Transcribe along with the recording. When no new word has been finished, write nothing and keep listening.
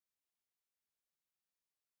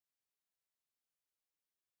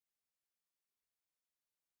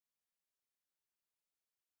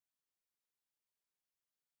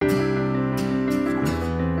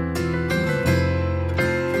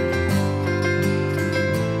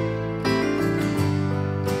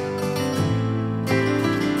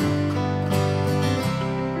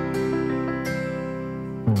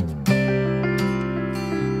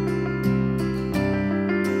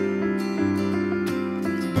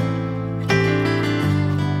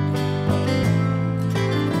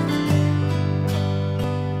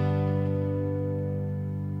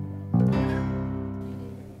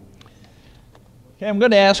Okay, I'm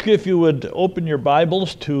going to ask you if you would open your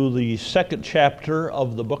Bibles to the second chapter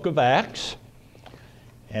of the book of Acts.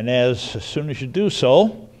 And as soon as you do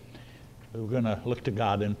so, we're going to look to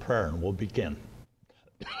God in prayer and we'll begin.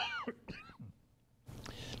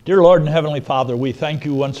 Dear Lord and Heavenly Father, we thank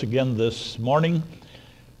you once again this morning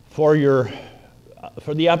for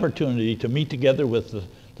the opportunity to meet together with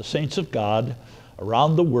the saints of God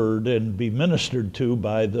around the Word and be ministered to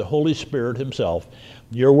by the Holy Spirit Himself.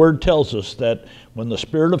 Your Word tells us that when the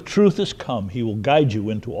Spirit of truth is come, He will guide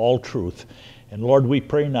you into all truth. And Lord, we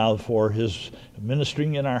pray now for His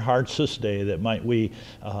ministering in our hearts this day, that might we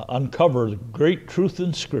uncover the great truth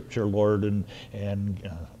in Scripture, Lord, and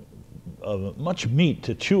much meat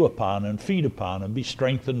to chew upon and feed upon and be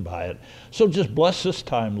strengthened by it. So just bless this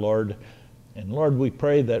time, Lord. And Lord, we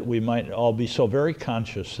pray that we might all be so very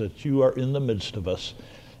conscious that you are in the midst of us.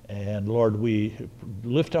 And Lord, we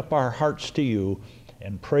lift up our hearts to you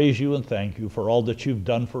and praise you and thank you for all that you've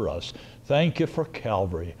done for us. Thank you for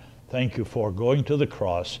Calvary. Thank you for going to the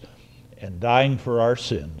cross and dying for our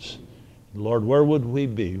sins. Lord, where would we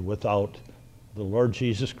be without the Lord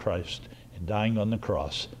Jesus Christ and dying on the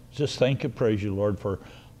cross? Just thank and praise you, Lord, for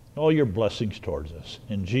all your blessings towards us.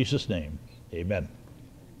 In Jesus' name, amen.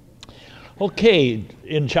 Okay,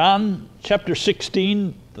 in John chapter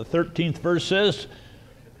 16, the 13th verse says,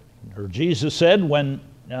 or Jesus said, when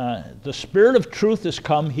the Spirit of truth is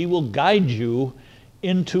come, He will guide you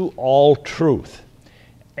into all truth.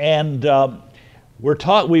 And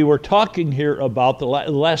we were talking here about the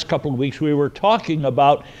last couple of weeks, we were talking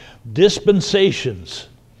about dispensations.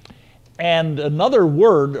 And another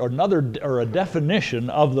word, or a definition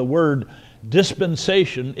of the word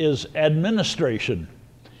dispensation is administration.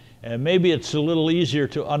 And maybe it's a little easier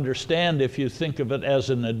to understand if you think of it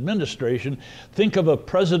as an administration. Think of a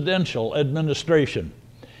presidential administration.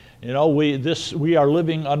 You know, we are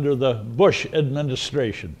living under the Bush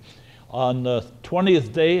administration. On the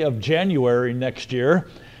 20th day of January next year,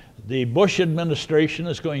 the Bush administration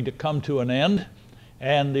is going to come to an end,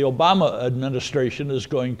 and the Obama administration is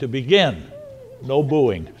going to begin. No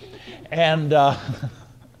booing.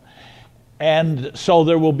 And so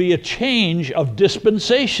there will be a change of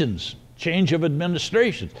dispensations, change of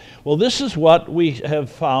administrations. Well, this is what we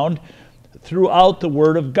have found throughout the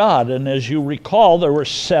Word of God. And as you recall, there were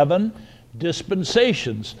 7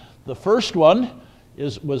 dispensations. The first one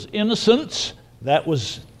was innocence. That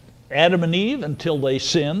was Adam and Eve until they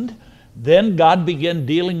sinned. Then God began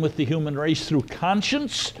dealing with the human race through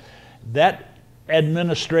conscience. That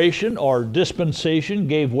administration or dispensation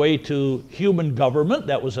gave way to human government.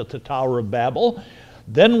 That was at the Tower of Babel.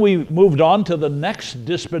 Then we moved on to the next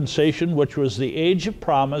dispensation, which was the age of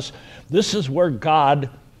promise. This is where God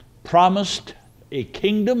promised a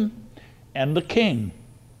kingdom and the king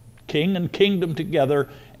and kingdom together,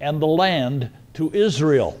 and the land to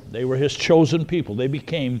Israel. They were His chosen people. They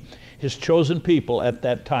became His chosen people at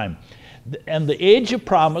that time. And the age of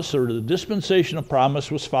promise, or the dispensation of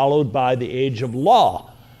promise, was followed by the age of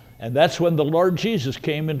law. And that's when the Lord Jesus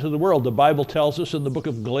came into the world. The Bible tells us in the book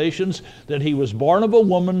of Galatians that He was born of a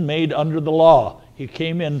woman made under the law. He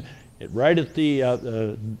came in right at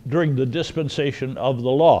during the dispensation of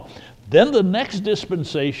the law. Then the next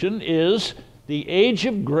dispensation is the age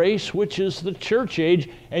of grace, which is the church age.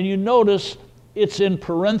 And you notice it's in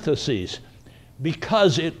parentheses,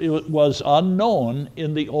 because it was unknown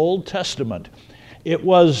in the Old Testament. It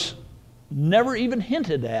was never even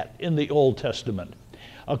hinted at in the Old Testament.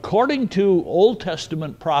 According to Old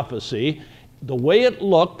Testament prophecy, the way it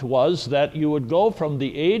looked was that you would go from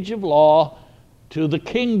the age of law to the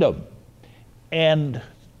kingdom. And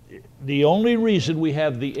the only reason we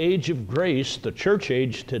have the age of grace, the church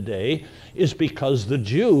age today, is because the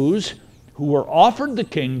Jews who were offered the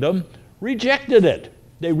kingdom rejected it.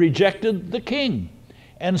 They rejected the king.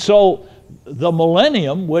 And so the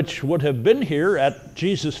millennium, which would have been here at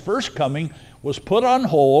Jesus' first coming, was put on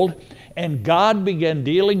hold, and God began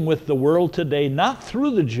dealing with the world today, not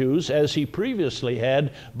through the Jews as He previously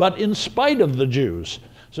had, but in spite of the Jews.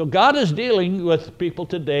 So God is dealing with people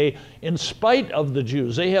today in spite of the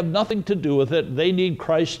Jews. They have nothing to do with it. They need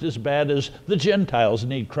Christ as bad as the Gentiles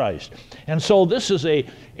need Christ. And so this is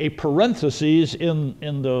a parenthesis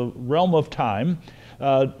in the realm of time.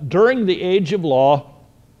 During the age of law,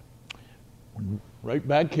 right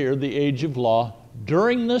back here, the age of law,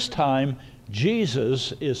 during this time,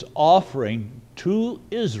 Jesus is offering to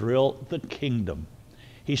Israel the kingdom.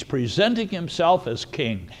 He's presenting Himself as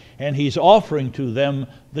king, and He's offering to them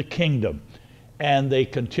the kingdom. And they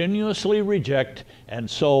continuously reject, and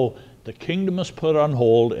so the kingdom is put on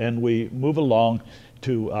hold, and we move along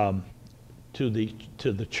to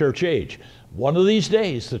the church age. One of these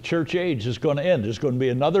days, the church age is going to end. There's going to be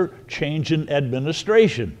another change in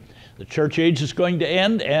administration. The church age is going to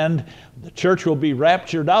end, and the church will be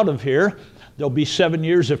raptured out of here. There'll be 7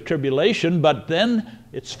 years of tribulation, but then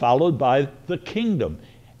it's followed by the kingdom.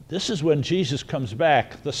 This is when Jesus comes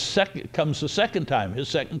back. Comes the second time, his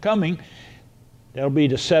second coming. That'll be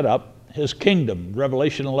to set up his kingdom.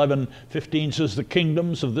 Revelation 11:15 says the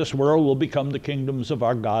kingdoms of this world will become the kingdoms of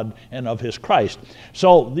our God and of his Christ.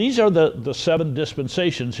 So these are the 7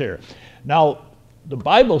 dispensations here. Now, the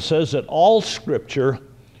Bible says that all Scripture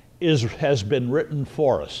has been written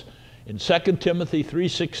for us. In 2 Timothy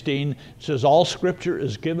 3:16, it says, all Scripture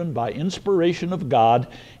is given by inspiration of God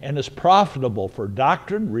and is profitable for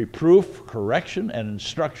doctrine, reproof, correction, and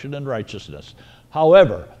instruction in righteousness.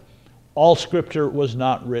 However, all Scripture was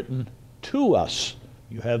not written to us.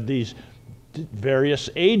 You have these various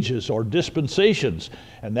ages or dispensations.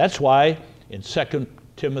 And that's why in 2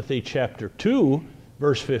 Timothy chapter 2,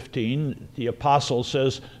 verse 15, the apostle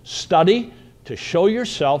says, study to show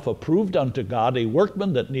yourself approved unto God, a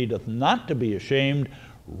workman that needeth not to be ashamed,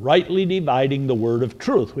 rightly dividing the word of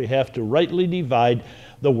truth. We have to rightly divide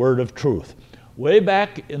the word of truth. Way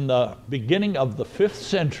back in the beginning of the 5th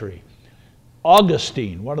century,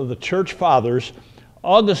 Augustine, one of the church fathers,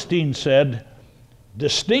 Augustine said,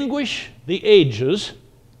 distinguish the ages,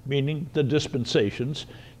 meaning the dispensations,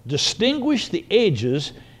 distinguish the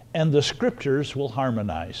ages and the Scriptures will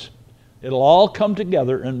harmonize. It'll all come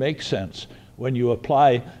together and make sense when you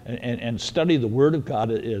apply and study the Word of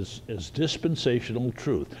God as dispensational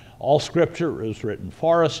truth. All Scripture is written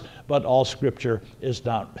for us, but all Scripture has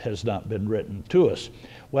not been written to us.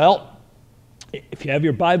 Well, if you have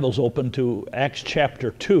your Bibles open to Acts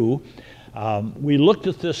chapter 2, we looked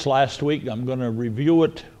at this last week. I'm going to review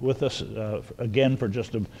it with us again for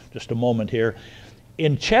just a moment here.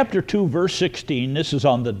 In chapter 2, verse 16, this is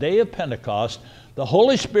on the day of Pentecost, the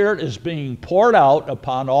Holy Spirit is being poured out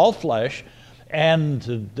upon all flesh,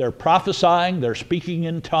 and they're prophesying, they're speaking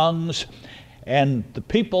in tongues, and the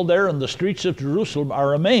people there in the streets of Jerusalem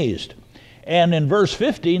are amazed. And in verse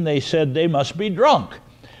 15, they said they must be drunk.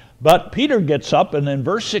 But Peter gets up, and in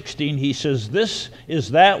verse 16 he says, this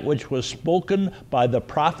is that which was spoken by the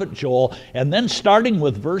prophet Joel. And then starting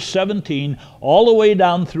with verse 17, all the way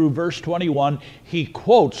down through verse 21, he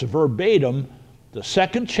quotes verbatim the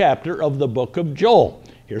 2nd chapter of the book of Joel.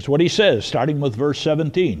 Here's what he says, starting with verse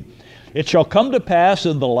 17. It shall come to pass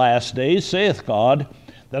in the last days, saith God,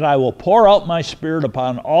 that I will pour out my Spirit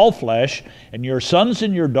upon all flesh, and your sons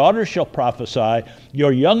and your daughters shall prophesy,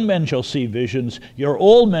 your young men shall see visions, your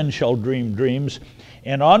old men shall dream dreams,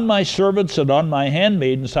 and on my servants and on my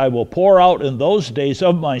handmaidens I will pour out in those days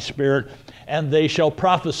of my Spirit, and they shall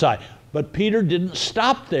prophesy. But Peter didn't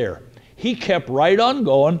stop there. He kept right on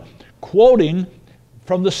going, quoting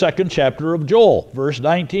from the 2nd chapter of Joel. Verse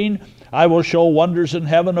 19, I will show wonders in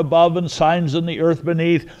heaven above and signs in the earth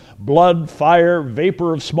beneath, blood, fire,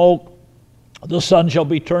 vapor of smoke. The sun shall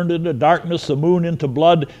be turned into darkness, the moon into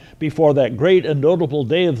blood, before that great and notable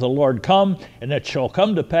day of the Lord come. And it shall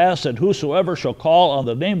come to pass that whosoever shall call on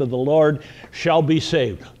the name of the Lord shall be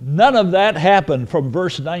saved. None of that happened from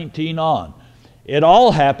verse 19 on. It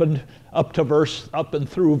all happened up and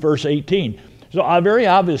through verse 18. So very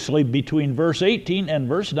obviously between verse 18 and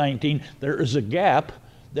verse 19, there is a gap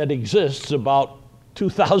that exists about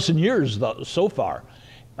 2,000 years so far.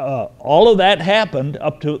 All of that happened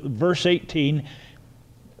up to verse 18,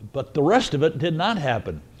 but the rest of it did not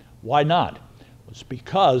happen. Why not? It's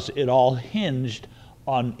because it all hinged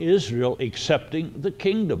on Israel accepting the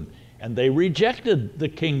kingdom, and they rejected the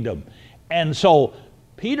kingdom. And so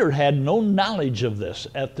Peter had no knowledge of this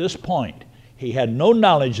at this point. He had no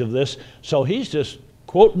knowledge of this, so he's just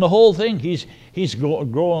quoting the whole thing. He's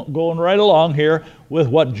going right along here with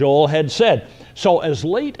what Joel had said. So as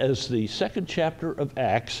late as the 2nd chapter of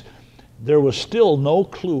Acts, there was still no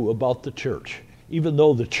clue about the church. Even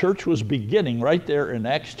though the church was beginning right there in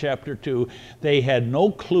Acts chapter 2, they had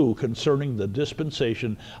no clue concerning the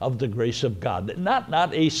dispensation of the grace of God.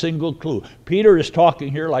 Not a single clue. Peter is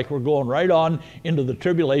talking here like we're going right on into the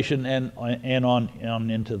tribulation and on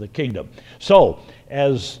into the kingdom. So,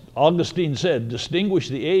 as Augustine said, distinguish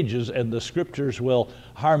the ages and the Scriptures will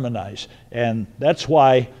harmonize. And that's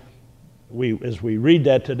why as we read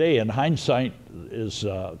that today, in hindsight is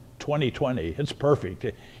 2020. It's perfect.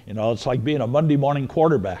 You know, it's like being a Monday morning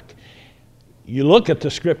quarterback. You look at the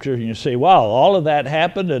Scripture and you say, wow, all of that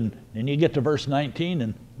happened, and you get to verse 19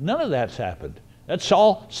 and none of that's happened. That's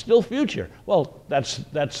all still future. Well, that's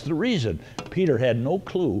the reason. Peter had no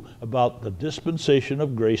clue about the dispensation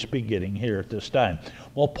of grace beginning here at this time.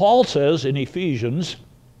 Well, Paul says in Ephesians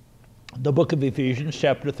the book of Ephesians,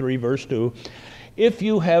 chapter 3, verse 2, if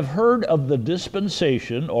you have heard of the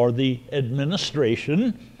dispensation or the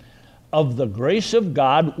administration of the grace of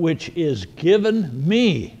God which is given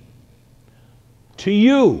me to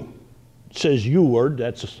you. It says you word,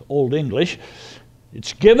 that's Old English.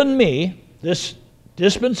 It's given me, this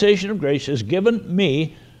dispensation of grace is given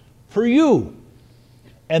me for you.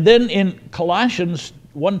 And then in Colossians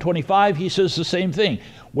 1:25, he says the same thing.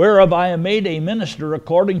 Whereof I am made a minister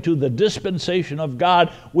according to the dispensation of God,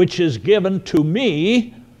 which is given to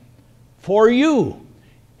me for you.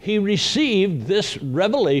 He received this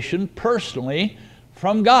revelation personally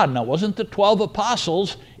from God. Now, it wasn't the 12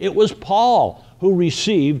 apostles, it was Paul who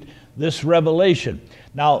received this revelation.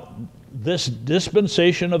 Now, this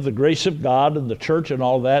dispensation of the grace of God and the church and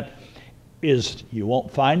all that is, you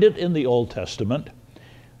won't find it in the Old Testament,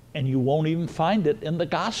 and you won't even find it in the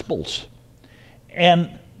Gospels.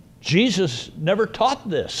 And Jesus never taught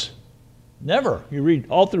this. Never. You read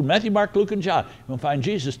all through Matthew, Mark, Luke, and John, you won't find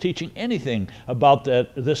Jesus teaching anything about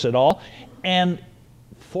this at all. And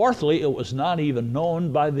fourthly, it was not even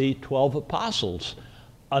known by the 12 apostles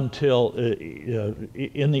until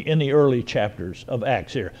in the early chapters of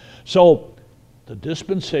Acts here. So the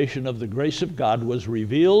dispensation of the grace of God was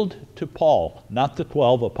revealed to Paul, not the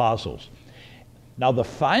 12 apostles. Now the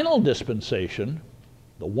final dispensation,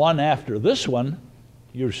 the one after this one,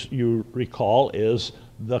 you recall, is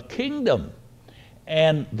the kingdom.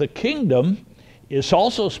 And the kingdom is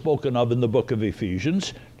also spoken of in the book of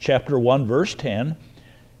Ephesians, chapter 1, verse 10.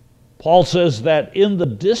 Paul says that in the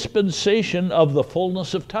dispensation of the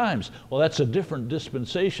fullness of times. Well, that's a different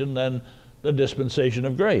dispensation than the dispensation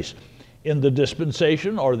of grace. In the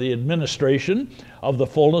dispensation or the administration of the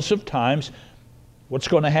fullness of times, what's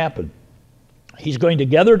going to happen? He's going to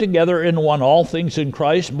gather together in one all things in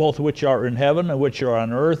Christ, both which are in heaven and which are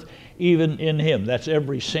on earth, even in him. That's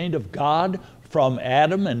every saint of God from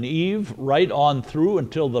Adam and Eve right on through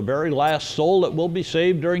until the very last soul that will be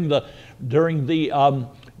saved during the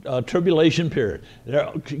tribulation period.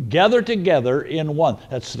 They're gathered together in one.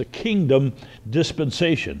 That's the kingdom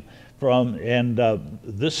dispensation.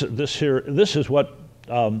 This is what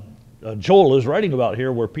Joel is writing about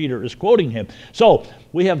here, where Peter is quoting him. So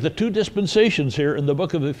we have the two dispensations here in the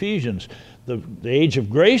book of Ephesians, the age of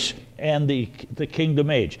grace and the kingdom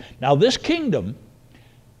age. Now this kingdom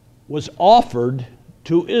was offered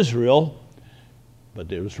to Israel,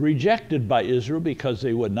 but it was rejected by Israel because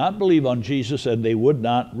they would not believe on Jesus and they would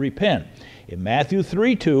not repent. In Matthew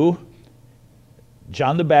 3:2,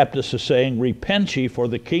 John the Baptist is saying, repent ye, for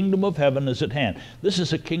the kingdom of heaven is at hand. This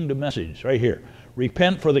is a kingdom message right here.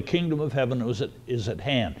 Repent, for the kingdom of heaven is at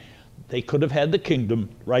hand. They could have had the kingdom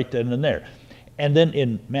right then and there. And then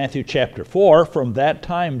in Matthew chapter 4, from that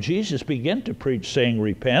time Jesus began to preach, saying,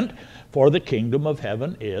 repent, for the kingdom of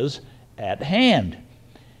heaven is at hand.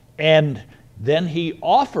 And then he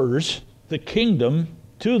offers the kingdom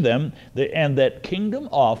to them, and that kingdom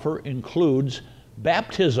offer includes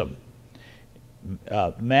baptism.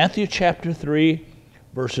 Matthew chapter 3,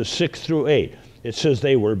 verses 6 through 8. It says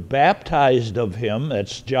they were baptized of him,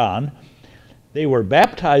 that's John, they were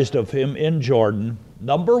baptized of him in Jordan,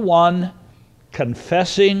 number one,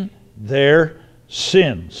 confessing their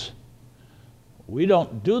sins. We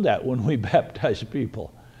don't do that when we baptize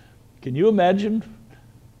people. Can you imagine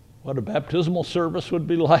what a baptismal service would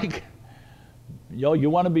be like? You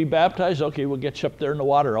want to be baptized? Okay, we'll get you up there in the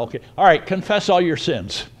water. Okay, all right, confess all your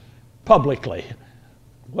sins publicly.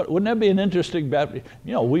 Wouldn't that be an interesting baptism?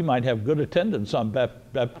 We might have good attendance on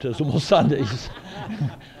baptismal Sundays.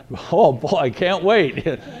 Oh boy, I can't wait.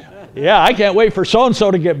 Yeah, I can't wait for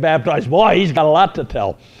so-and-so to get baptized. Boy, he's got a lot to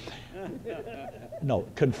tell. No,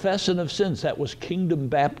 confession of sins, that was kingdom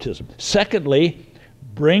baptism. Secondly,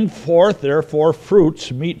 bring forth therefore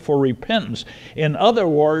fruits meet for repentance. In other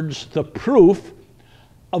words, the proof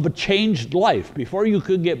of a changed life. Before you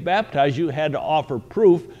could get baptized, you had to offer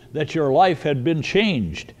proof that your life had been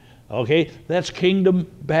changed. Okay, that's kingdom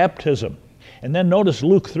baptism. And then notice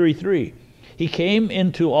Luke 3:3. He came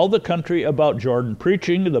into all the country about Jordan,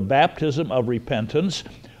 preaching the baptism of repentance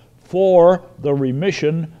for the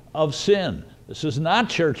remission of sin. This is not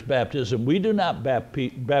church baptism. We do not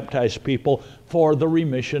baptize people for the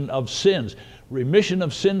remission of sins. Remission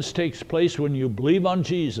of sins takes place when you believe on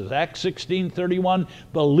Jesus. Acts 16:31,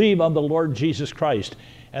 believe on the Lord Jesus Christ,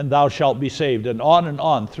 and thou shalt be saved. And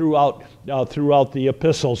on throughout the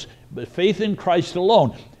epistles. But faith in Christ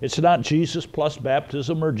alone. It's not Jesus plus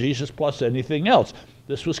baptism or Jesus plus anything else.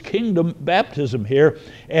 This was kingdom baptism here,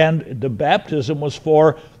 and the baptism was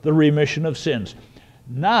for the remission of sins.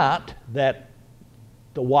 Not that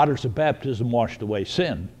the waters of baptism washed away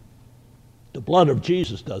sin. The blood of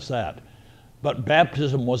Jesus does that. But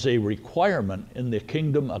baptism was a requirement in the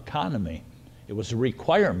kingdom economy. It was a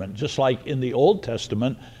requirement, just like in the Old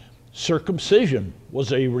Testament, circumcision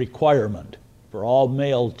was a requirement for all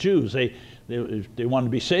male Jews. If they wanted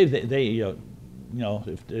to be saved, if they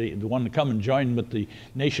wanted to come and join with the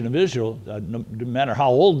nation of Israel, no matter how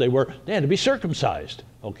old they were, they had to be circumcised.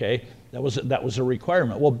 Okay, that was a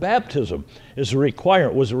requirement. Well, baptism was a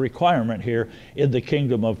requirement here in the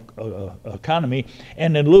kingdom of economy.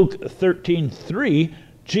 And in Luke 13:3,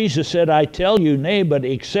 Jesus said, "I tell you, nay, but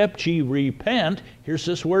except ye repent," here's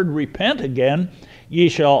this word repent again, "ye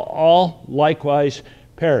shall all likewise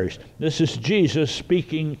perish." This is Jesus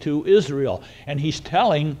speaking to Israel, and he's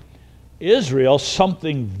telling Israel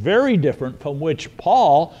something very different from which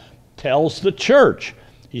Paul tells the church.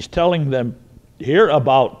 He's telling them here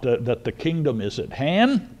about that the kingdom is at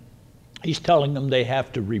hand. He's telling them they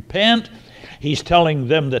have to repent. He's telling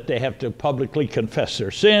them that they have to publicly confess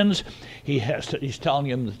their sins. He's telling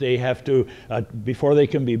them that they have to, before they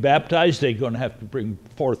can be baptized, they're going to have to bring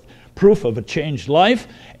forth proof of a changed life,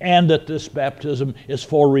 and that this baptism is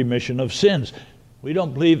for remission of sins. We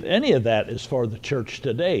don't believe any of that is for the church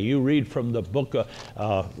today. You read from the book of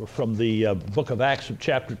Acts,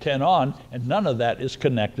 chapter 10 on, and none of that is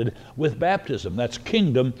connected with baptism. That's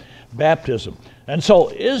kingdom baptism. And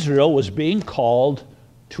so Israel was being called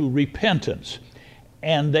to repentance,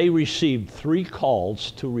 and they received 3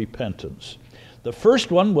 calls to repentance. The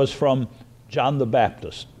first one was from John the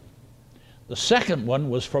Baptist. The second one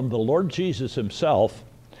was from the Lord Jesus himself,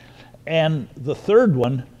 and the third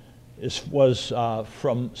one was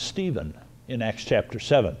from Stephen in Acts chapter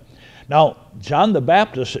 7. Now, John the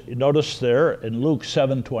Baptist, notice there in Luke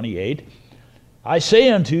 7:28, "I say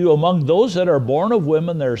unto you, among those that are born of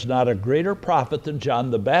women, there's not a greater prophet than John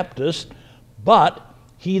the Baptist, but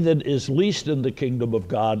he that is least in the kingdom of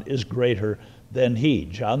God is greater than he."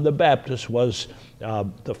 John the Baptist was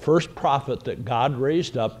the first prophet that God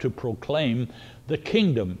raised up to proclaim the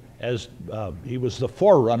kingdom, as he was the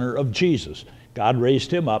forerunner of Jesus. God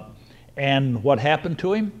raised him up. And what happened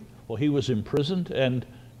to him? Well, he was imprisoned and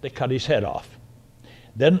they cut his head off.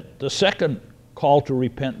 Then the second call to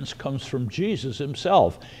repentance comes from Jesus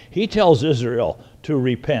himself. He tells Israel to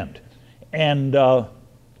repent. And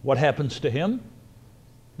what happens to him?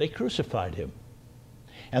 They crucified him.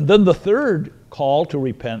 And then the third call to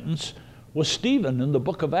repentance was Stephen in the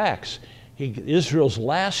book of Acts. Israel's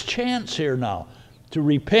last chance here now to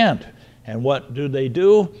repent. And what do?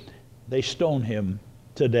 They stone him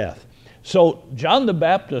to death. So John the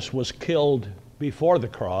Baptist was killed before the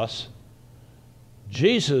cross.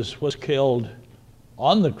 Jesus was killed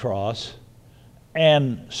on the cross,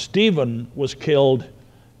 and Stephen was killed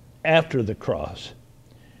after the cross.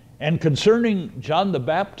 And concerning John the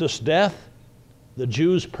Baptist's death, the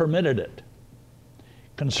Jews permitted it.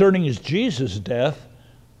 Concerning Jesus' death,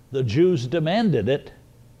 the Jews demanded it.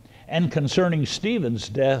 And concerning Stephen's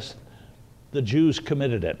death, the Jews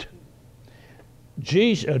committed it.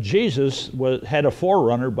 Jesus had a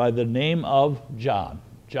forerunner by the name of John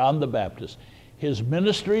the Baptist. His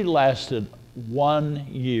ministry lasted 1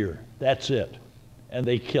 year. That's it. And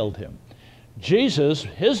they killed him. Jesus,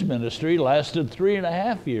 his ministry lasted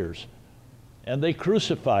 3.5 years. And they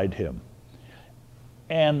crucified him.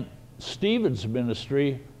 And Stephen's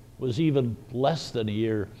ministry was even less than a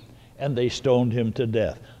year, and they stoned him to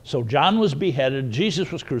death. So John was beheaded,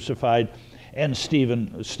 Jesus was crucified, and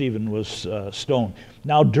Stephen was stoned.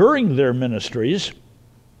 Now, during their ministries,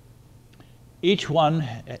 each one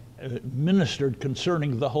ministered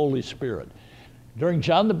concerning the Holy Spirit. During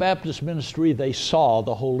John the Baptist's ministry, they saw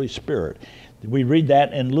the Holy Spirit. We read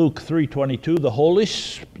that in Luke 3:22.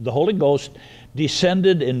 The Holy Ghost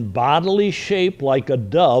descended in bodily shape like a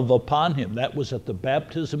dove upon him. That was at the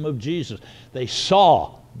baptism of Jesus. They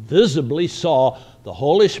visibly saw the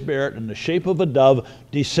Holy Spirit in the shape of a dove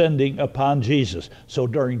descending upon Jesus. So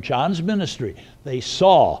during John's ministry, they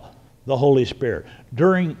saw the Holy Spirit.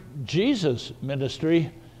 During Jesus'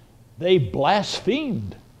 ministry, they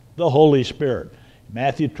blasphemed the Holy Spirit.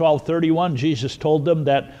 Matthew 12:31, Jesus told them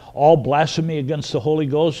that all blasphemy against the Holy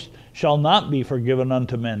Ghost shall not be forgiven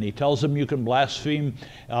unto men. He tells them you can blaspheme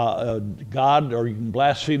God, or you can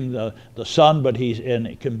blaspheme the Son, and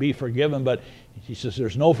it can be forgiven, but he says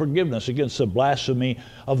there's no forgiveness against the blasphemy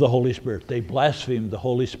of the Holy Spirit. They blasphemed the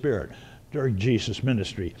Holy Spirit during Jesus'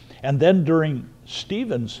 ministry. And then during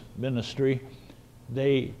Stephen's ministry,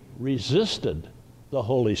 they resisted the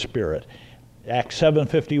Holy Spirit. Acts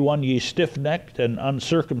 7:51, ye stiff-necked and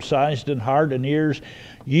uncircumcised in heart and ears,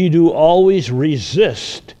 ye do always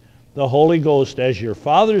resist the Holy Ghost as your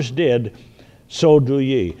fathers did. so do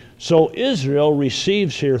ye. So Israel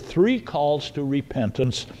receives here 3 calls to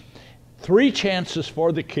repentance, 3 chances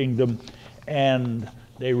for the kingdom, and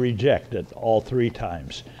they reject it all 3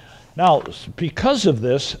 times. Now, because of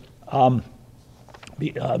this, God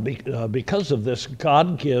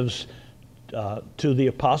gives to the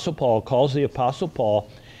Apostle Paul, calls the Apostle Paul,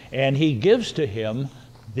 and he gives to him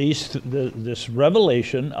this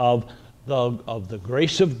revelation of the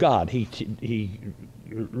grace of God. He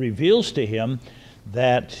reveals to him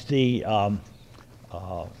that he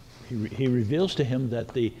reveals to him that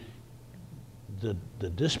the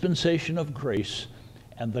dispensation of grace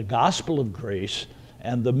and the gospel of grace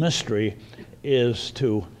and the mystery is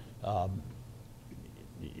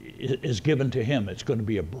given to him. It's going to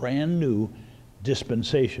be a brand new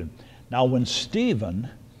dispensation. Now, when Stephen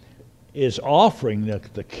is offering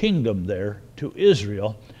the kingdom there to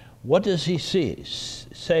Israel, what does he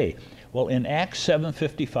say? Well, in Acts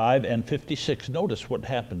 7:55 and 56, notice what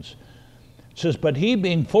happens. It says, "But he,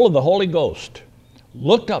 being full of the Holy Ghost,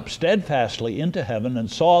 looked up steadfastly into heaven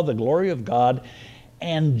and saw the glory of God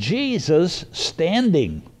and Jesus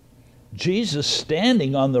standing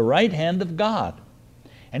on the right hand of God.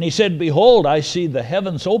 And he said, Behold, I see the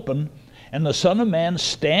heavens open, and the Son of Man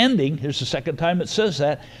standing," here's the second time it says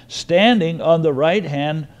that, "standing on the right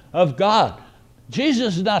hand of God."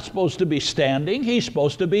 Jesus is not supposed to be standing. He's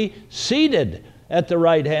supposed to be seated at the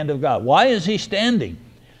right hand of God. Why is he standing?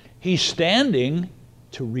 He's standing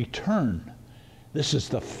to return. This is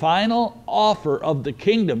the final offer of the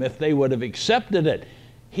kingdom. If they would have accepted it,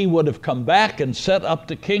 he would have come back and set up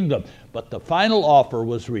the kingdom. But the final offer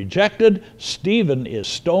was rejected. Stephen is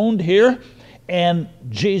stoned here, and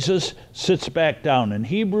Jesus sits back down. In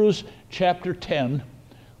Hebrews chapter 10,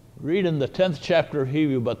 read in the 10th chapter of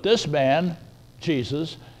Hebrews, "But this man,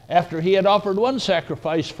 Jesus, after he had offered one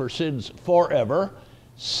sacrifice for sins forever,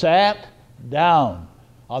 sat down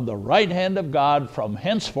on the right hand of God from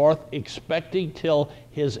henceforth, expecting till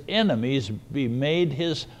his enemies be made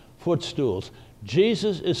his footstools."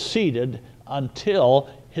 Jesus is seated until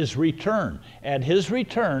his return. At his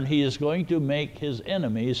return, he is going to make his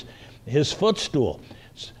enemies his footstool.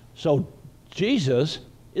 So Jesus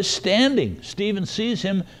is standing. Stephen sees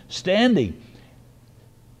him standing.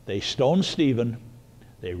 They stone Stephen,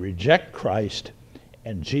 they reject Christ,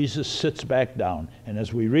 and Jesus sits back down. And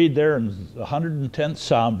as we read there in the 110th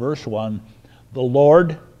Psalm, verse 1, "The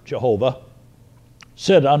Lord, Jehovah,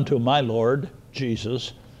 said unto my Lord,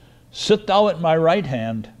 Jesus, Sit thou at my right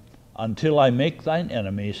hand until I make thine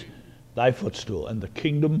enemies thy footstool." And the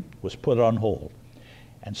kingdom was put on hold.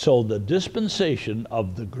 And so the dispensation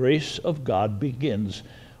of the grace of God begins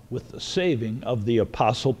with the saving of the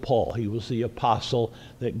Apostle Paul. He was the apostle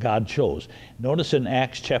that God chose. Notice in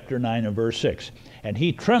Acts chapter 9 and verse 6, "And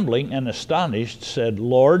he, trembling and astonished, said,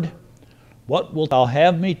 Lord, what wilt thou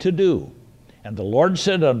have me to do? And the Lord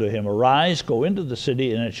said unto him, Arise, go into the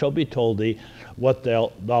city, and it shall be told thee what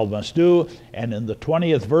thou must do." And in the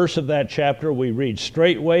 20th verse of that chapter, we read,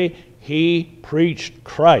 "Straightway he preached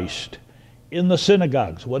Christ in the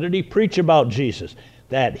synagogues." What did he preach about Jesus?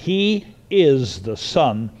 That he is the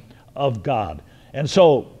Son of God. And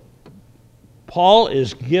so Paul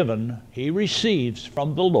is given, he receives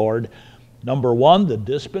from the Lord, number one, the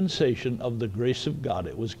dispensation of the grace of God.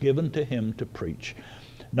 It was given to him to preach.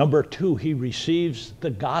 Number two, he receives the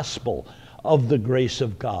gospel of the grace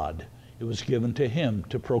of God. It was given to him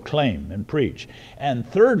to proclaim and preach. And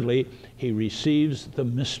thirdly, he receives the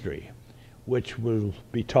mystery, which we'll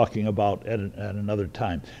be talking about at another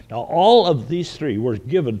time. Now, all of these 3 were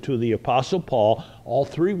given to the Apostle Paul. All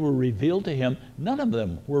 3 were revealed to him. None of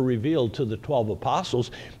them were revealed to the 12 apostles.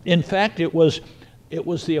 In fact, it was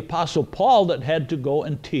the Apostle Paul that had to go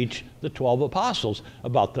and teach the 12 apostles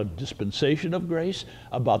about the dispensation of grace,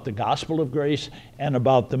 about the gospel of grace, and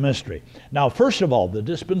about the mystery. Now, first of all, the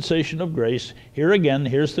dispensation of grace. Here again,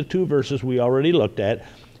 here's the 2 verses we already looked at.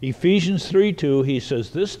 Ephesians 3:2, he says,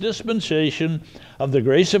 "This dispensation of the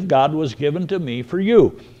grace of God was given to me for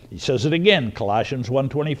you." He says it again, Colossians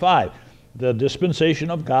 1:25, "The dispensation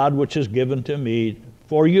of God which is given to me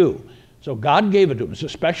for you." So God gave it to him. It's a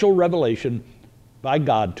special revelation by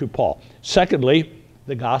God to Paul. Secondly,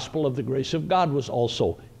 the gospel of the grace of God was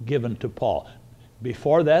also given to Paul.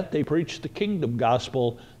 Before that, they preached the kingdom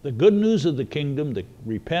gospel, the good news of the kingdom, to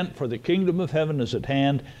repent, for the kingdom of heaven is at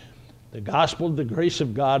hand. The gospel of the grace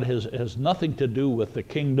of God has nothing to do with the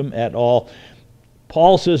kingdom at all.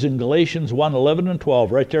 Paul says in Galatians 1:11 and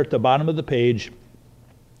 12, right there at the bottom of the page,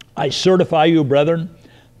 "I certify you, brethren,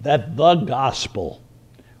 that the gospel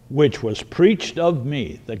which was preached of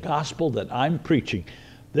me," the gospel that I'm preaching,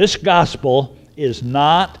 this gospel is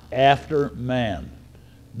not after man.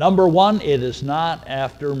 Number one, it is not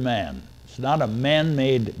after man. It's not a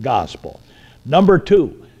man-made gospel. Number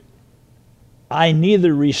two, I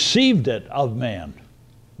neither received it of man.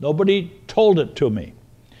 Nobody told it to me.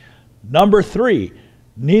 Number three,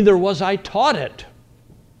 neither was I taught it.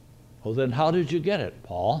 Well, then how did you get it,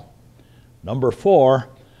 Paul? Number four,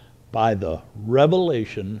 by the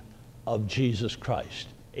revelation of Jesus Christ.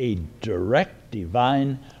 A direct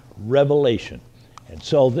divine revelation. And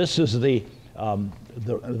so this is the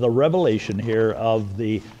revelation here of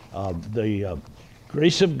the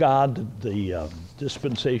grace of God, the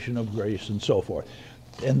dispensation of grace, and so forth.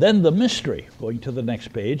 And then the mystery, going to the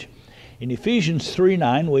next page. In Ephesians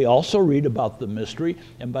 3:9, we also read about the mystery.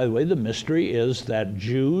 And by the way, the mystery is that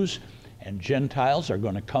Jews and Gentiles are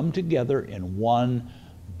going to come together in one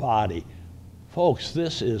body. Folks,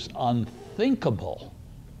 this is unthinkable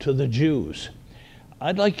to the Jews.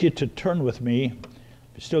 I'd like you to turn with me, if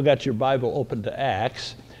you still got your Bible open to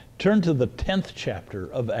Acts, turn to the 10th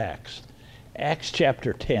chapter of Acts. Acts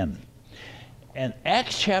chapter 10. And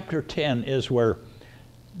Acts chapter 10 is where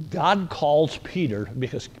God calls Peter,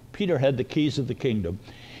 because Peter had the keys of the kingdom.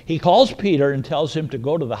 He calls Peter and tells him to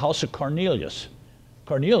go to the house of Cornelius.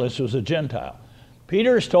 Cornelius was a Gentile.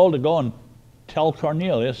 Peter is told to go and tell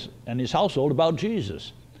Cornelius and his household about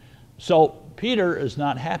Jesus. So Peter is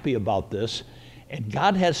not happy about this, and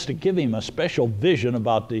God has to give him a special vision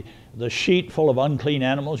about the sheet full of unclean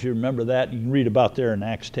animals. You remember that? You can read about there in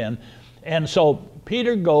Acts 10. And so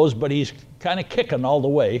Peter goes, but he's kind of kicking all the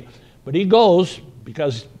way. But he goes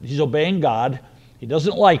because he's obeying God. He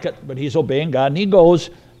doesn't like it, but he's obeying God. And he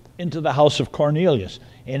goes into the house of Cornelius.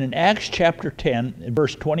 And in Acts chapter 10, in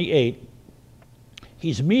verse 28,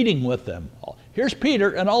 he's meeting with them. Here's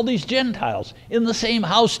Peter and all these Gentiles in the same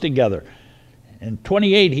house together. In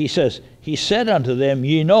 28, he says, he said unto them,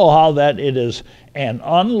 ye know how that it is an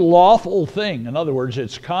unlawful thing. In other words,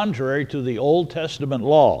 it's contrary to the Old Testament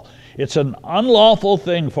law. It's an unlawful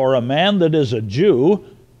thing for a man that is a Jew,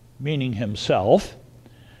 meaning himself,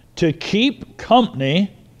 to keep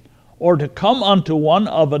company or to come unto one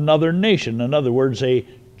of another nation. In other words, a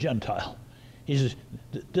Gentile. He says,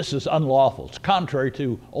 this is unlawful. It's contrary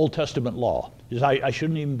to Old Testament law. He says, I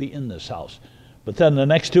shouldn't even be in this house. But then the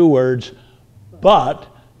next two words, but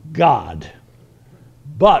God.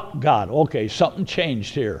 But God. Okay, something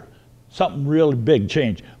changed here. Something really big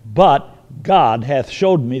changed. But God hath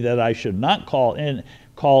showed me that I should not call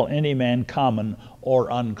any man common or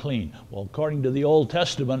unclean. Well, according to the Old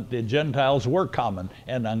Testament, the Gentiles were common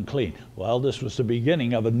and unclean. Well, this was the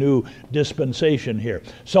beginning of a new dispensation here.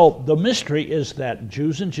 So the mystery is that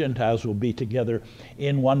Jews and Gentiles will be together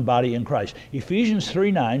in one body in Christ. Ephesians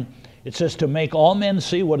 3:9, it says to make all men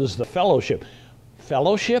see what is the fellowship.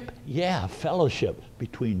 Fellowship? Yeah, fellowship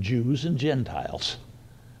between Jews and Gentiles.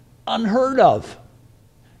 Unheard of.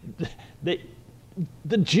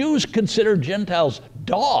 The Jews considered Gentiles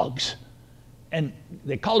dogs, and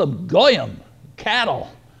they called them goyim, cattle.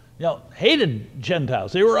 You know, hated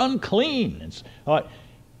Gentiles. They were unclean. All right.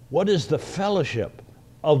 What is the fellowship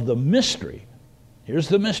of the mystery? Here's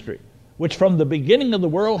the mystery, which from the beginning of the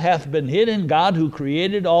world hath been hid in God, who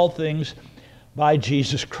created all things by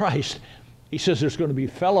Jesus Christ. He says there's going to be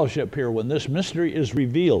fellowship here when this mystery is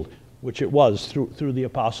revealed, which it was through the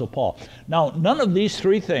Apostle Paul. Now, none of these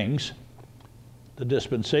three things, the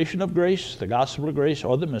dispensation of grace, the gospel of grace,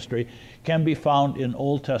 or the mystery, can be found in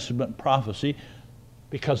Old Testament prophecy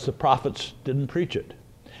because the prophets didn't preach it.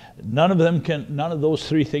 None of those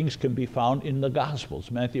three things can be found in the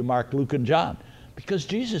Gospels, Matthew, Mark, Luke, and John, because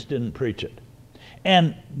Jesus didn't preach it.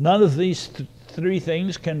 And none of these three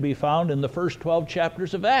things can be found in the first 12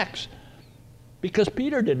 chapters of Acts, because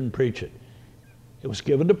Peter didn't preach it. It was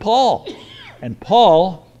given to Paul, and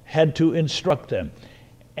Paul had to instruct them.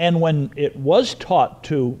 And when it was taught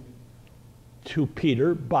to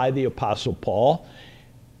Peter by the Apostle Paul,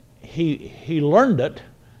 he learned it.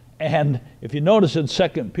 And if you notice in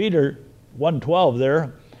 2 Peter 1:12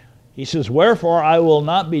 there, he says, wherefore I will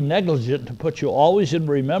not be negligent to put you always in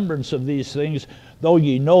remembrance of these things, though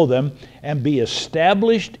ye know them, and be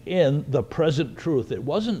established in the present truth. It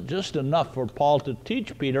wasn't just enough for Paul to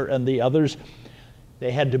teach Peter and the others.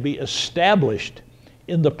 They had to be established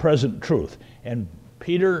in the present truth. And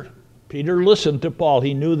Peter listened to Paul.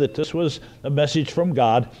 He knew that this was a message from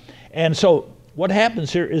God. And so what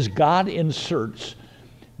happens here is God inserts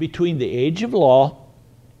between the age of law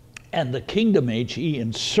and the kingdom age, he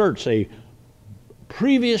inserts a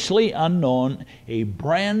previously unknown, a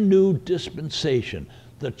brand new dispensation,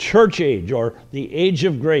 the church age, or the age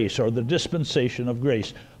of grace, or the dispensation of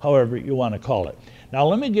grace, however you want to call it. Now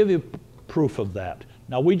let me give you proof of that.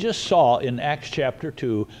 Now we just saw in Acts chapter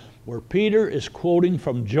 2 where Peter is quoting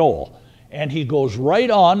from Joel. And he goes right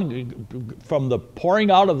on from the pouring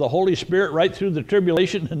out of the Holy Spirit right through the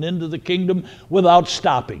tribulation and into the kingdom without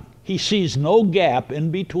stopping. He sees no gap in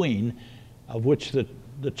between, of which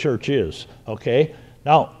the church is. Okay?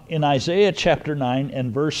 Now, in Isaiah chapter 9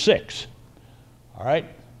 and verse 6, all right,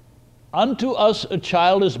 unto us a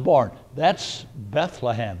child is born. That's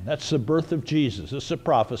Bethlehem. That's the birth of Jesus. It's the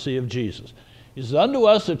prophecy of Jesus. He says, unto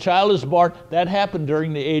us a child is born. That happened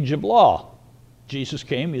during the age of law. Jesus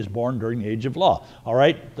came, he was born during the age of law. All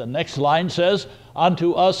right, the next line says,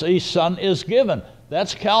 unto us a son is given.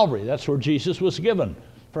 That's Calvary. That's where Jesus was given.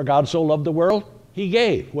 For God so loved the world, he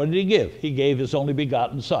gave. What did he give? He gave his only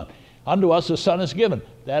begotten son. Unto us a son is given.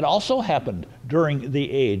 That also happened during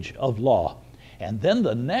the age of law. And then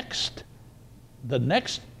the next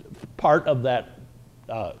part of that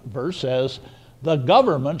verse says, the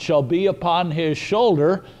government shall be upon his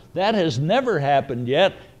shoulder. That has never happened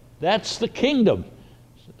yet. That's the kingdom.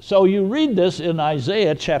 So you read this in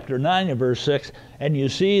Isaiah chapter 9 and verse 6, and you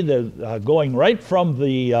see the going right from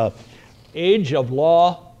the age of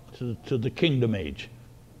law to the kingdom age.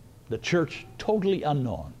 The church totally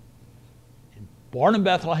unknown. Born in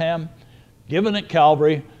Bethlehem, given at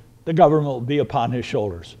Calvary, the government will be upon his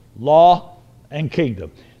shoulders. Law and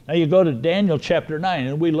kingdom. Now you go to Daniel chapter 9,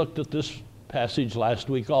 and we looked at this passage last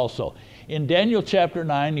week also. In Daniel chapter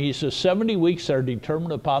 9, he says, 70 weeks are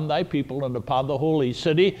determined upon thy people and upon the holy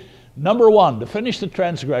city. Number 1, to finish the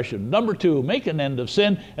transgression. Number 2, make an end of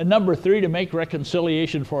sin. And number 3, to make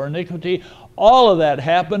reconciliation for iniquity. All of that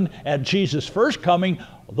happened at Jesus' first coming.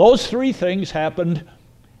 Those 3 things happened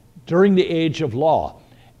during the age of law.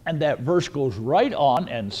 And that verse goes right on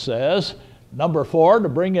and says, number 4, to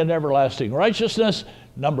bring in everlasting righteousness.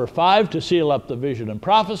 Number 5, to seal up the vision and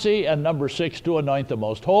prophecy. And number 6, to anoint the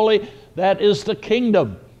most holy. That is the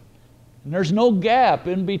kingdom. And there's no gap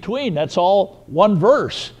in between. That's all one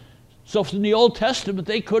verse. So in the Old Testament,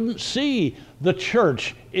 they couldn't see the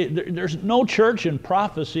church. There's no church in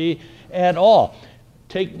prophecy at all.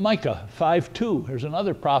 Take Micah 5:2. There's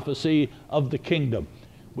another prophecy of the kingdom.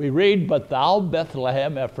 We read, but thou,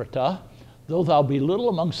 Bethlehem Ephratah, though thou be little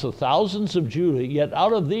amongst the thousands of Judah, yet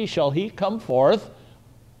out of thee shall he come forth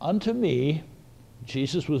unto me.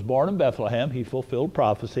 Jesus was born in Bethlehem. He fulfilled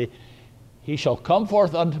prophecy. He shall come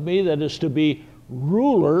forth unto me that is to be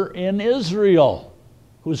ruler in Israel,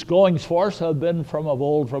 whose goings forth have been from of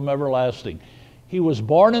old, from everlasting. He was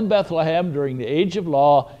born in Bethlehem during the age of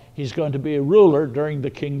law. He's going to be a ruler during the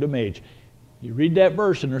kingdom age. You read that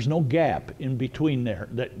verse and there's no gap in between there,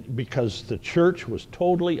 because the church was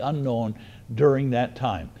totally unknown during that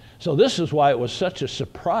time. So this is why it was such a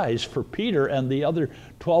surprise for Peter and the other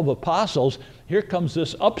 12 apostles. Here comes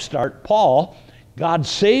this upstart, Paul. God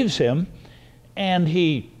saves him, and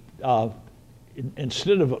he,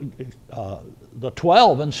 instead of the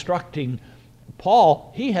 12 instructing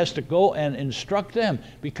Paul, he has to go and instruct them,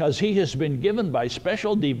 because he has been given by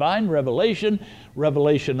special divine revelation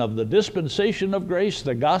of the dispensation of grace,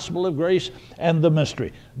 the gospel of grace, and the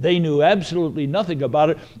mystery. They knew absolutely nothing about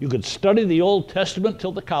it. You could study the Old Testament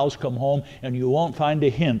till the cows come home, and you won't find a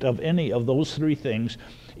hint of any of those 3 things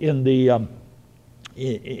in the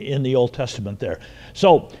Old Testament there.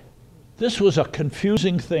 So this was a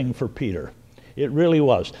confusing thing for Peter. It really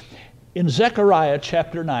was. In Zechariah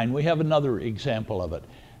chapter 9, we have another example of it.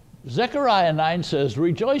 Zechariah 9 says,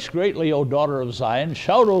 rejoice greatly, O daughter of Zion.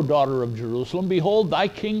 Shout, O daughter of Jerusalem. Behold, thy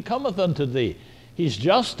king cometh unto thee. He's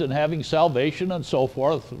just and having salvation and so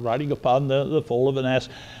forth, riding upon the foal of an ass.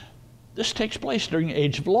 This takes place during the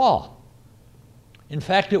age of law. In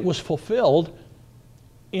fact, it was fulfilled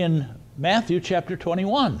in Matthew chapter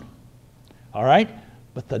 21. All right?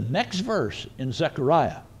 But the next verse in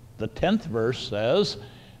Zechariah, the 10th verse, says,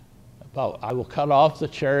 I will cut off the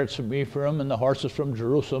chariots from Ephraim and the horses from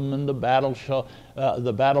Jerusalem, and the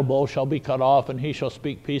battle bow shall be cut off, and he shall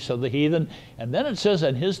speak peace of the heathen. And then it says,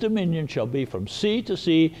 and his dominion shall be from sea to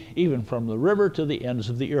sea, even from the river to the ends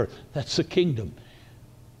of the earth. That's the kingdom.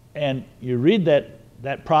 And you read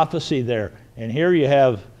that prophecy there, and here you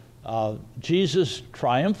have Jesus'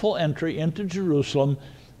 triumphal entry into Jerusalem,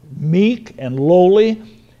 meek and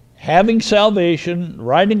lowly, having salvation,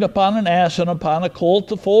 riding upon an ass and upon a colt,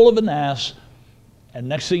 the foal of an ass. And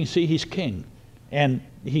next thing you see, he's king. And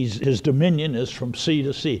his dominion is from sea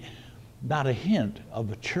to sea. Not a hint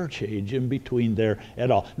of a church age in between there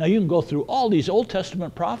at all. Now you can go through all these Old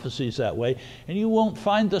Testament prophecies that way, and you won't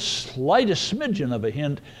find the slightest smidgen of a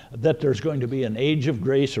hint that there's going to be an age of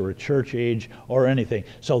grace or a church age or anything.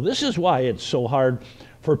 So this is why it's so hard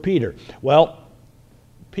for Peter. Well,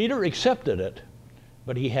 Peter accepted it,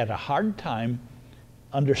 but he had a hard time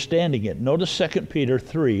understanding it. Notice 2 Peter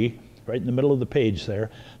 3, right in the middle of the page there.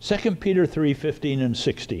 2 Peter 3, 15 and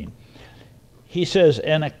 16. He says,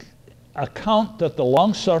 "And account that the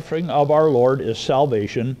long-suffering of our Lord is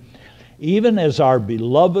salvation, even as our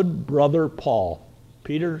beloved brother Paul."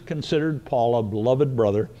 Peter considered Paul a beloved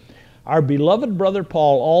brother. "Our beloved brother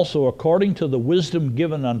Paul also, according to the wisdom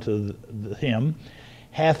given unto him,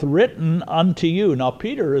 hath written unto you." Now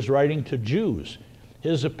Peter is writing to Jews.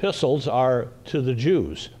 His epistles are to the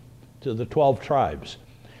Jews, to the 12 tribes.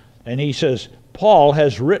 And he says, Paul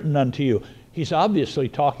has written unto you. He's obviously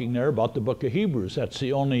talking there about the book of Hebrews. That's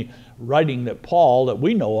the only writing that Paul, that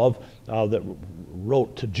we know of, that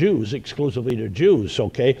wrote to Jews, exclusively to Jews,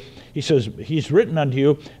 okay? He says, he's written unto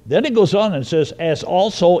you. Then it goes on and says, as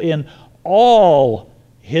also in all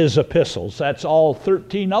his epistles. That's all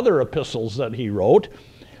 13 other epistles that he wrote.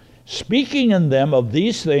 Speaking in them of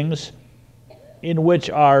these things, in which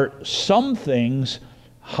are some things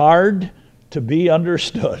hard to be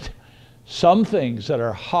understood. Some things that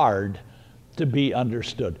are hard to be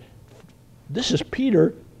understood. This is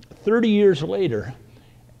Peter 30 years later,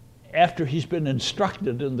 after he's been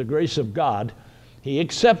instructed in the grace of God. He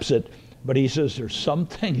accepts it, but he says there's some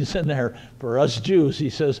things in there for us Jews. He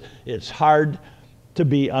says it's hard to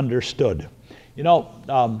be understood. You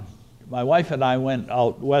know, my wife and I went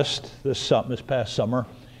out west this past summer,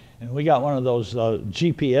 and we got one of those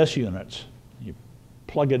GPS units. You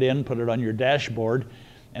plug it in, put it on your dashboard,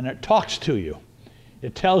 and it talks to you.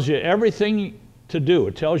 It tells you everything to do.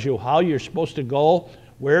 It tells you how you're supposed to go,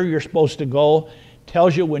 where you're supposed to go. It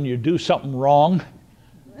tells you when you do something wrong.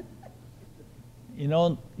 You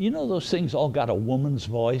know those things all got a woman's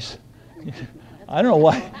voice. I don't know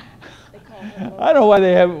why. I don't know why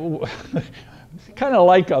they have. Kind of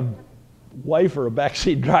like a wife or a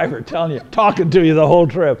backseat driver talking to you the whole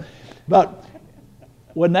trip. But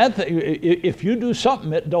when that thing, if you do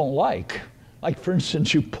something it don't like for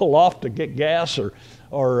instance, you pull off to get gas or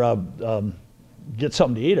get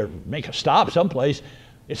something to eat or make a stop someplace,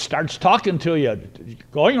 it starts talking to you,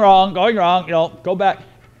 going wrong, go back,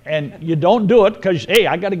 and you don't do it because, hey,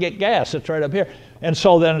 I got to get gas. It's right up here. And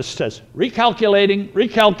so then it says,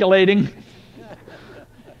 recalculating.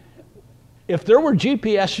 If there were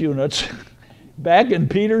GPS units back in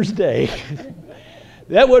Peter's day,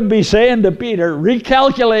 that would be saying to Peter,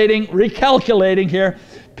 recalculating here.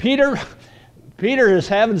 Peter is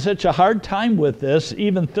having such a hard time with this,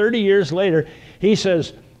 even 30 years later. He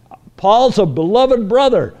says, Paul's a beloved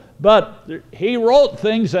brother, but he wrote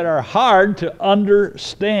things that are hard to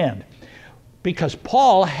understand. Because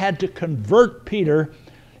Paul had to convert Peter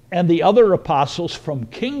and the other apostles from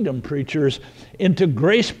kingdom preachers into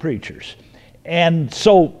grace preachers. And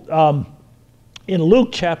so in Luke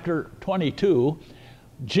chapter 22,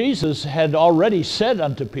 Jesus had already said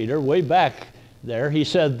unto Peter, way back there, he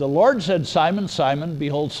said, the Lord said, Simon, Simon,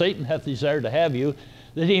 behold, Satan hath desired to have you,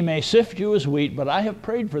 that he may sift you as wheat, but I have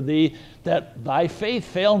prayed for thee, that thy faith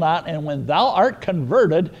fail not, and when thou art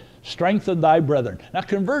converted, strengthen thy brethren. Now,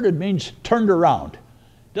 converted means turned around.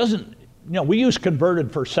 Doesn't, we use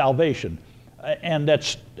converted for salvation, and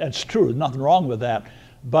that's true, nothing wrong with that,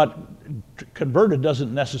 but converted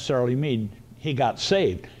doesn't necessarily mean he got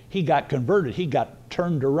saved. He got converted, he got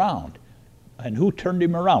turned around. And who turned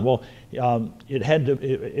him around? Well,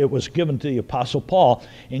 it was given to the Apostle Paul.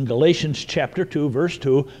 In Galatians chapter 2, verse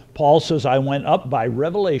 2, Paul says, I went up by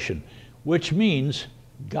revelation, which means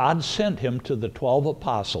God sent him to the 12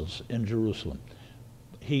 apostles in Jerusalem.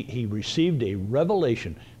 He received a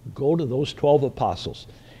revelation. Go to those 12 apostles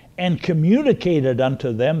and communicated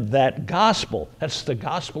unto them that gospel. That's the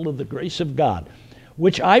gospel of the grace of God,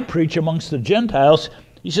 which I preach amongst the Gentiles.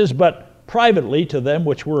 He says, but privately to them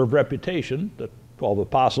which were of reputation, the 12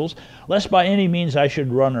 apostles, lest by any means I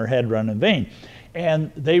should run or had run in vain.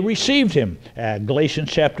 And they received him. Galatians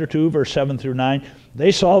chapter 2, verse 7 through 9.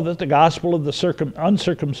 They saw that the gospel of the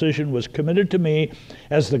uncircumcision was committed to me,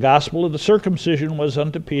 as the gospel of the circumcision was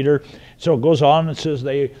unto Peter. So it goes on and says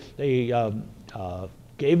they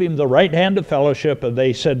gave him the right hand of fellowship, and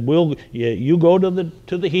they said, you go to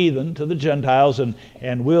the heathen, to the Gentiles,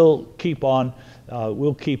 and we'll keep on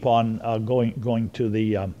going to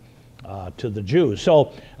the Jews.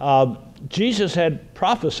 So Jesus had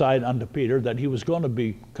prophesied unto Peter that he was going to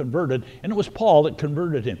be converted, and it was Paul that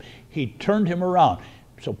converted him. He turned him around.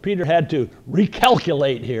 So Peter had to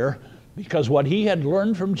recalculate here, because what he had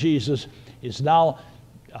learned from Jesus is now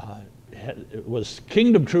it was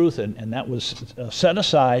kingdom truth, and that was set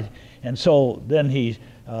aside. And so then he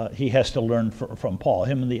has to learn from Paul,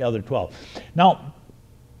 him and the other 12. Now,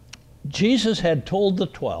 Jesus had told the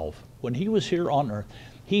 12, when he was here on earth,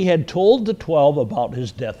 he had told the 12 about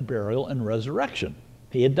his death, burial, and resurrection.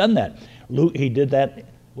 He had done that. He did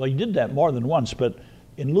that more than once, but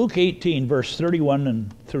in Luke 18, verse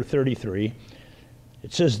 31 through 33,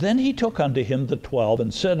 it says, Then he took unto him the 12,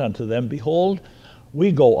 and said unto them, Behold,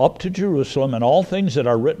 we go up to Jerusalem, and all things that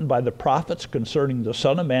are written by the prophets concerning the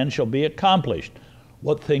Son of Man shall be accomplished.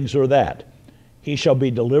 What things are that? He shall be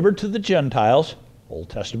delivered to the Gentiles, Old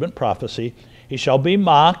Testament prophecy. He shall be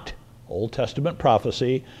mocked, Old Testament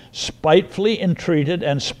prophecy. Spitefully entreated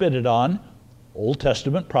and spitted on, Old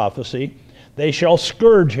Testament prophecy. They shall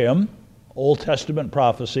scourge him, Old Testament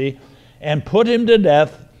prophecy, and put him to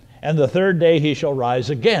death, and the third day he shall rise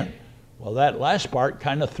again. Well, that last part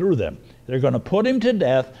kind of threw them. They're going to put him to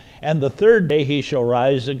death, and the third day he shall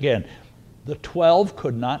rise again. The 12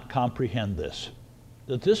 could not comprehend this,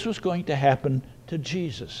 that this was going to happen to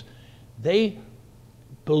Jesus. They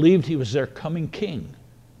believed he was their coming king,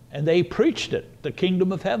 and they preached it. The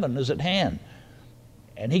kingdom of heaven is at hand.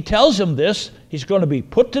 And he tells them this. He's going to be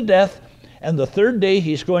put to death, and the third day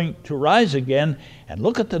he's going to rise again. And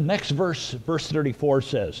look at the next verse. Verse 34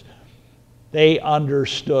 says, They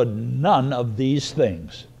understood none of these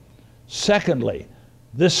things. Secondly,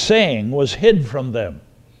 this saying was hid from them.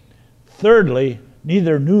 Thirdly,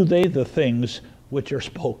 neither knew they the things which are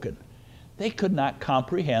spoken. They could not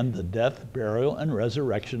comprehend the death, burial, and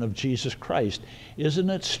resurrection of Jesus Christ. Isn't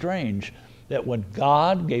it strange that when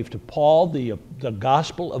God gave to Paul the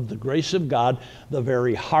gospel of the grace of God, the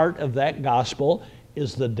very heart of that gospel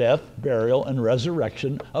is the death, burial, and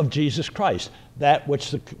resurrection of Jesus Christ, that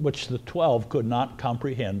which the 12 could not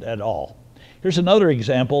comprehend at all. Here's another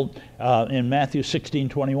example in Matthew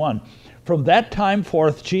 16:21. From that time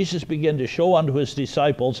forth Jesus began to show unto his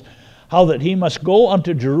disciples how that he must go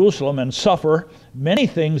unto Jerusalem and suffer many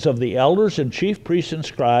things of the elders and chief priests and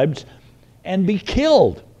scribes, and be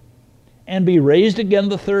killed, and be raised again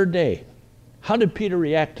the third day. How did Peter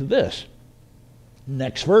react to this?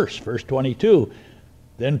 Next verse, verse 22.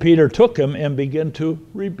 Then Peter took him and began to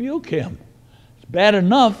rebuke him. It's bad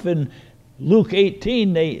enough in Luke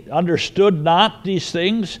 18, they understood not these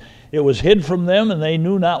things. It was hid from them, and they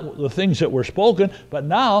knew not the things that were spoken. But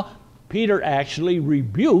now Peter actually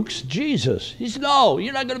rebukes Jesus. He said, no,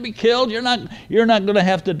 you're not going to be killed. You're not going to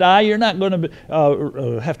have to die. You're not going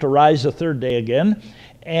to have to rise the third day again.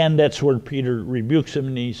 And that's where Peter rebukes him,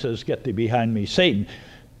 and he says, get thee behind me, Satan.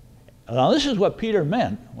 Now this is what Peter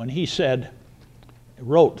meant when he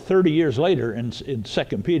wrote 30 years later in 2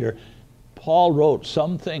 Peter, Paul wrote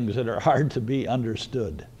some things that are hard to be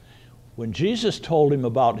understood. When Jesus told him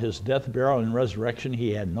about his death, burial, and resurrection,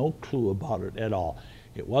 he had no clue about it at all.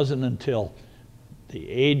 It wasn't until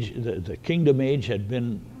the kingdom age had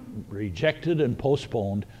been rejected and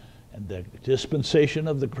postponed, and the dispensation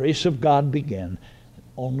of the grace of God began.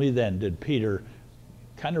 Only then did Peter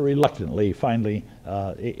kind of reluctantly finally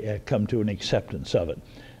come to an acceptance of it.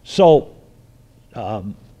 So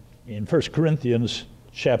in 1 Corinthians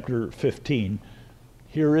chapter 15,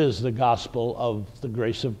 here is the gospel of the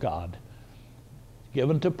grace of God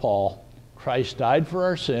given to Paul. Christ died for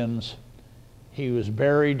our sins. He was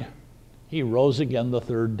buried. He rose again the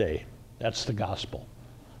third day. That's the gospel.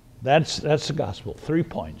 That's the gospel. 3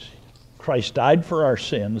 points. Christ died for our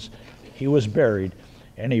sins. He was buried,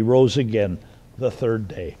 and he rose again the third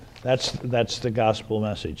day. That's the gospel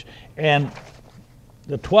message. And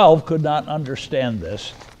the 12 could not understand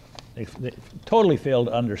this. They totally failed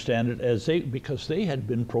to understand it because they had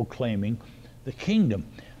been proclaiming the kingdom.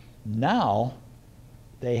 Now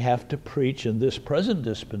they have to preach in this present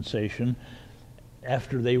dispensation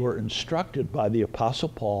after they were instructed by the Apostle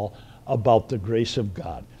Paul about the grace of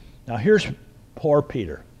God. Now here's poor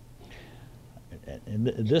Peter. And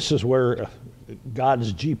this is where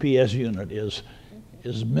God's GPS unit is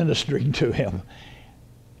ministering to him.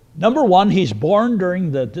 Number one, he's born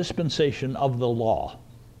during the dispensation of the law.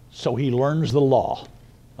 So he learns the law.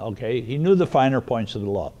 Okay? He knew the finer points of the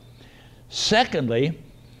law. Secondly,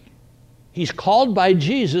 he's called by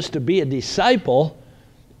Jesus to be a disciple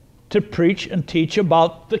to preach and teach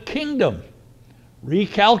about the kingdom.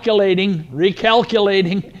 Recalculating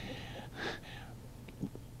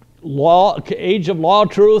law, age of law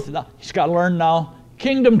truth. He's got to learn now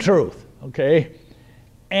kingdom truth. Okay?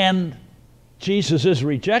 And Jesus is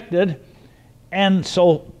rejected. And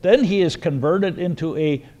so then he is converted into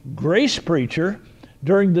a grace preacher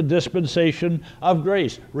during the dispensation of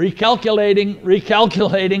grace. Recalculating.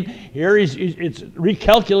 Here it's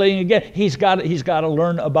recalculating again. He's got to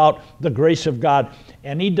learn about the grace of God.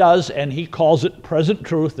 And he does, and he calls it present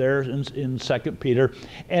truth there in 2 Peter.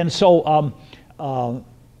 And so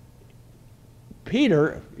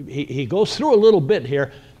Peter, he goes through a little bit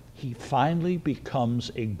here. He finally becomes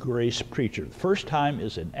a grace preacher. The first time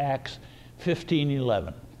is in Acts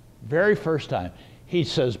 15:11. Very first time. He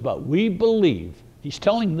says, but we believe. He's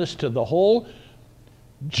telling this to the whole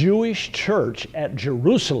Jewish church at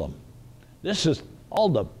Jerusalem. This is all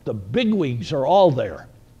the bigwigs are all there.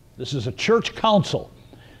 This is a church council.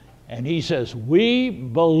 And he says, we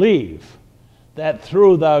believe that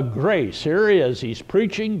through the grace, here he is, he's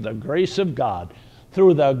preaching the grace of God.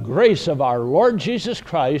 Through the grace of our Lord Jesus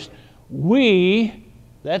Christ, we,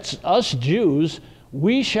 that's us Jews,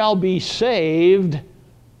 we shall be saved.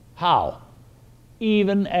 How?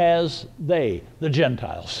 Even as they, the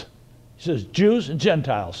Gentiles. He says Jews and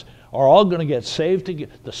Gentiles are all going to get saved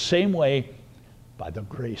the same way by the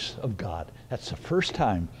grace of God. That's the first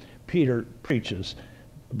time Peter preaches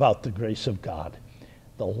about the grace of God.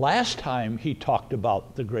 The last time he talked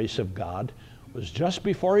about the grace of God was just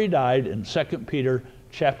before he died in 2 Peter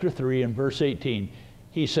chapter 3 and verse 18.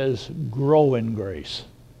 He says, grow in grace.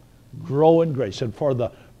 Grow in grace. And for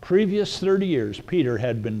the previous 30 years, Peter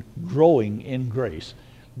had been growing in grace.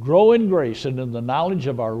 Grow in grace and in the knowledge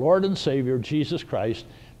of our Lord and Savior, Jesus Christ,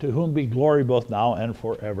 to whom be glory both now and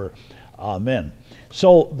forever. Amen.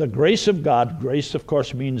 So the grace of God, grace of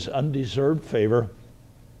course means undeserved favor.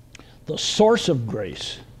 The source of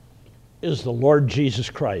grace is the Lord Jesus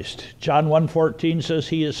Christ. John 1:14 says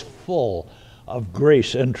he is full of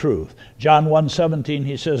grace and truth. John 1:17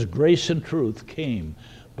 he says grace and truth came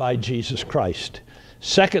by Jesus Christ.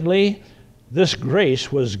 Secondly, this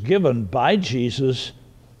grace was given by Jesus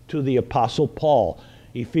to the Apostle Paul.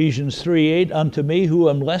 Ephesians 3:8, unto me who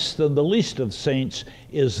am less than the least of saints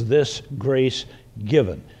is this grace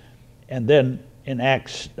given. And then in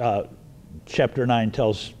Acts chapter 9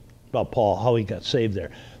 tells about Paul, how he got saved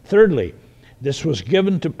there. Thirdly, this was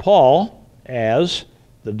given to Paul as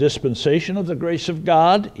the dispensation of the grace of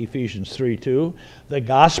God, Ephesians 3:2, the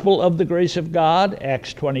gospel of the grace of God,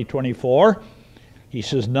 Acts 20:24. He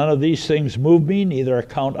says, none of these things move me, neither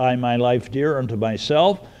account I my life dear unto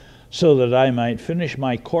myself, so that I might finish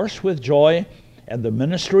my course with joy, and the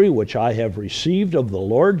ministry which I have received of the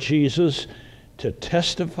Lord Jesus, to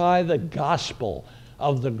testify the gospel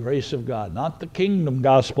of the grace of God. Not the kingdom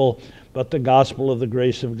gospel, but the gospel of the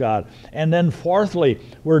grace of God. And then fourthly,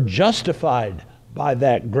 we're justified by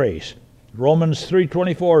that grace. Romans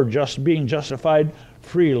 3:24, just being justified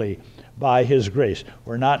freely by his grace.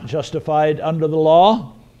 We're not justified under the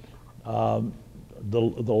law. The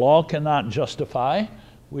law cannot justify.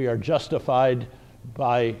 We are justified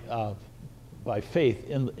by faith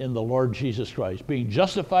in the Lord Jesus Christ. Being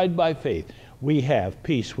justified by faith, we have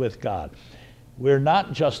peace with God. We're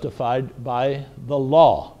not justified by the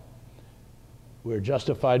law. We're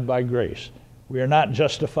justified by grace. We are not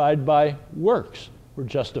justified by works. We're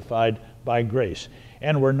justified by grace.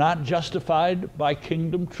 And we're not justified by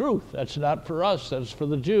kingdom truth. That's not for us. That's for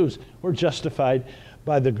the Jews. We're justified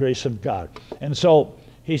by the grace of God. And so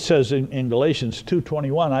he says in Galatians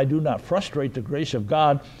 2:21, I do not frustrate the grace of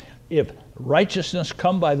God. If righteousness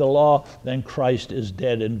come by the law, then Christ is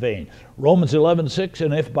dead in vain. Romans 11:6,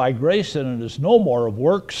 and if by grace, then it is no more of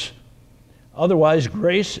works. Otherwise,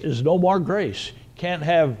 grace is no more grace. Can't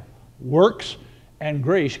have works and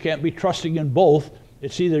grace. Can't be trusting in both.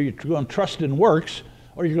 It's either you're going to trust in works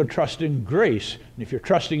or you're going to trust in grace. And if you're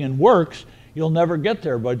trusting in works, you'll never get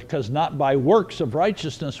there, but because not by works of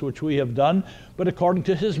righteousness which we have done, but according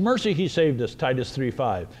to his mercy he saved us, Titus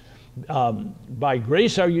 3:5. By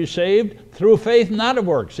grace are you saved through faith, not of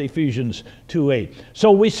works, Ephesians 2:8.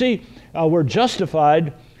 So we see we're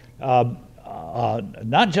justified,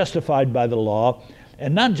 not justified by the law,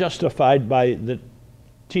 and not justified by the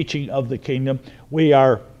teaching of the kingdom. We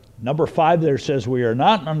are, number 5 there says, we are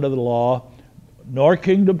not under the law, nor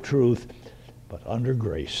kingdom truth, but under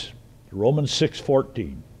grace. Romans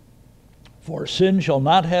 6:14. For sin shall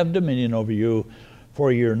not have dominion over you,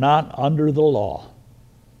 for you're not under the law.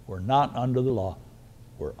 We're not under the law.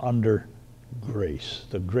 We're under grace,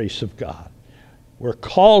 the grace of God. We're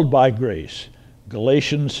called by grace.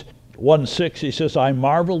 Galatians 1:6, he says, I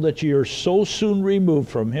marvel that ye are so soon removed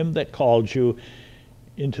from him that called you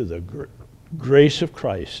into the grace of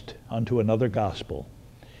Christ unto another gospel.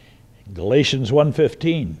 Galatians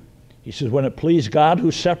 1:15, he says, when it pleased God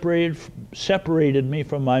who separated me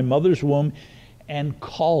from my mother's womb and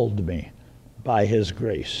called me by his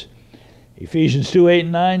grace. Ephesians 2:8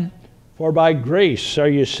 and 9, for by grace are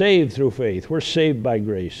you saved through faith. We're saved by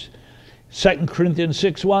grace. 2 Corinthians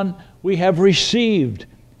 6:1, we have received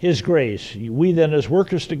his grace. We then as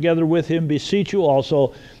workers together with him beseech you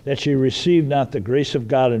also that ye receive not the grace of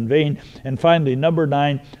God in vain. And finally, number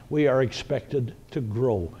 9, we are expected to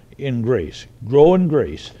grow in grace. Grow in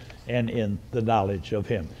grace and in the knowledge of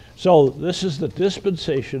him. So this is the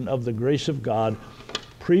dispensation of the grace of God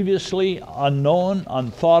previously unknown,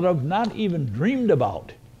 unthought of, not even dreamed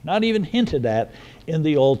about, not even hinted at in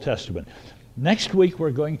the Old Testament. Next week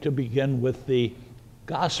we're going to begin with the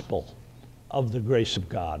gospel of the grace of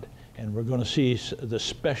God. And we're going to see the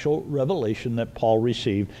special revelation that Paul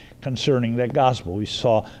received concerning that gospel. We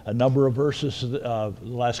saw a number of verses the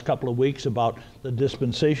last couple of weeks about the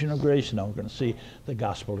dispensation of grace. Now we're going to see the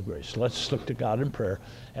gospel of grace. Let's look to God in prayer,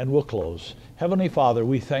 and we'll close. Heavenly Father,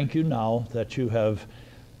 we thank you now that you have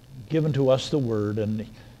given to us the word. And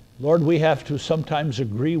Lord, we have to sometimes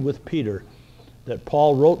agree with Peter that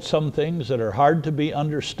Paul wrote some things that are hard to be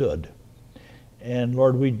understood. And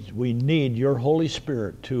Lord, we need your Holy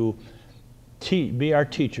Spirit to be our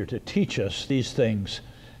teacher, to teach us these things,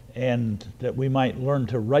 and that we might learn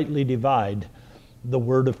to rightly divide the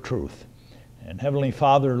word of truth. And Heavenly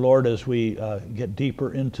Father, Lord, as we get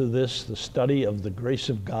deeper into this, the study of the grace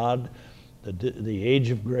of God, the age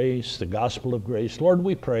of grace, the gospel of grace, Lord,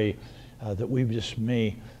 we pray that we just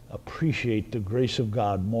may appreciate the grace of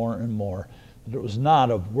God more and more. That it was not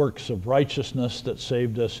of works of righteousness that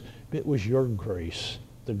saved us, it was your grace,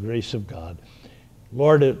 the grace of God.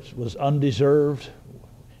 Lord, it was undeserved.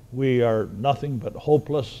 We are nothing but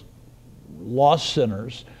hopeless, lost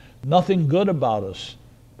sinners, nothing good about us,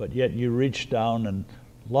 but yet you reached down and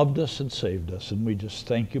loved us and saved us, and we just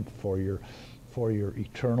thank you for your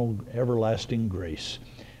eternal, everlasting grace.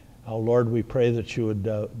 Oh, Lord, we pray that you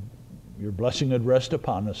would, your blessing would rest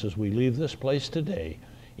upon us as we leave this place today.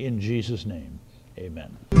 In Jesus' name,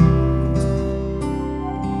 amen.